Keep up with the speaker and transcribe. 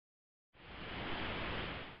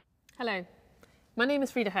Hello, my name is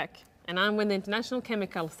Frida Höck and I'm with the International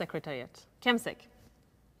Chemical Secretariat, ChemSec.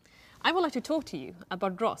 I would like to talk to you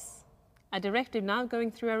about RoHS, a directive now going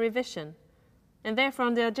through a revision and therefore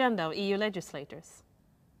on the agenda of EU legislators.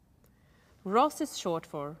 RoHS is short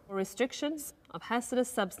for Restrictions of Hazardous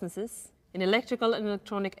Substances in Electrical and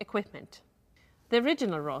Electronic Equipment. The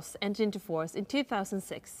original RoHS entered into force in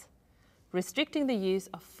 2006, restricting the use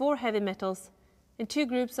of 4 heavy metals in 2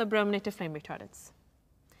 groups of brominated flame retardants.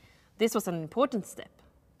 This was an important step,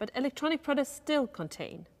 but electronic products still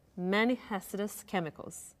contain many hazardous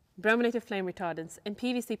chemicals. Brominated flame retardants and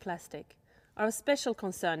PVC plastic are of special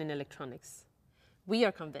concern in electronics. We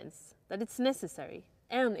are convinced that it's necessary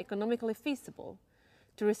and economically feasible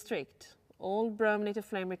to restrict all brominated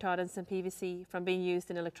flame retardants and PVC from being used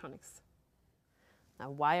in electronics. Now,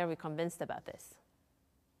 why are we convinced about this?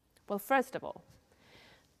 Well, first of all,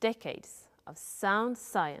 decades of sound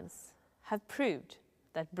science have proved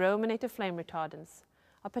that brominated flame retardants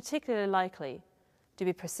are particularly likely to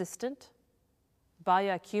be persistent,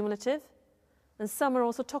 bioaccumulative, and some are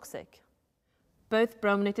also toxic. Both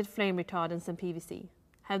brominated flame retardants and PVC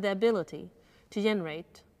have the ability to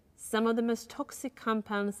generate some of the most toxic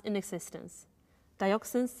compounds in existence,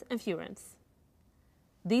 dioxins and furans.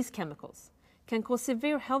 These chemicals can cause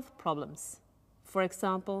severe health problems, for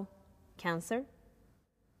example, cancer,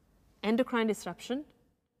 endocrine disruption,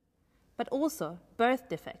 but also birth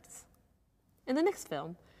defects. In the next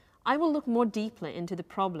film, I will look more deeply into the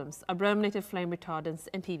problems of brominated flame retardants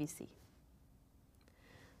and PVC.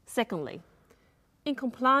 Secondly, in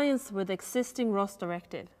compliance with the existing RoHS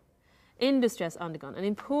directive, industry has undergone an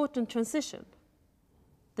important transition.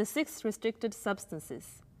 The 6 restricted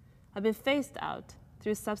substances have been phased out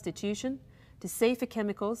through substitution to safer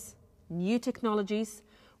chemicals, new technologies,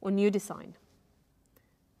 or new design.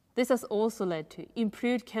 This has also led to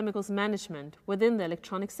improved chemicals management within the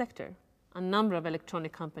electronic sector. A number of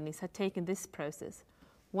electronic companies have taken this process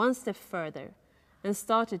one step further and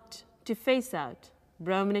started to phase out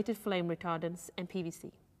brominated flame retardants and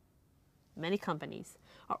PVC. Many companies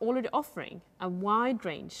are already offering a wide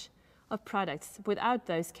range of products without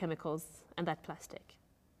those chemicals and that plastic.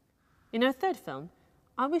 In our third film,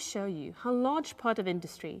 I will show you how large part of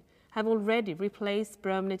industry have already replaced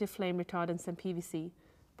brominated flame retardants and PVC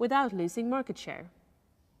without losing market share.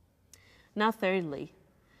 Now thirdly,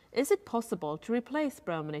 is it possible to replace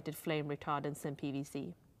brominated flame retardants and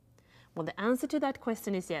PVC? Well, the answer to that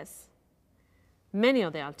question is yes. Many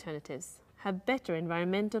of the alternatives have better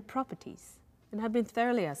environmental properties and have been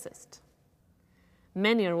thoroughly assessed.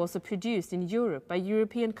 Many are also produced in Europe by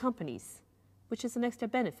European companies, which is an extra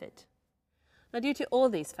benefit. Now, due to all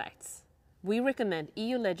these facts, we recommend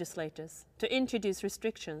EU legislators to introduce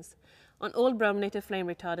restrictions on all brominated flame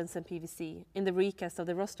retardants and PVC in the recast of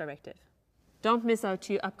the RoHS directive. Don't miss our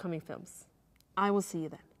 2 upcoming films. I will see you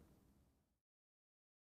then.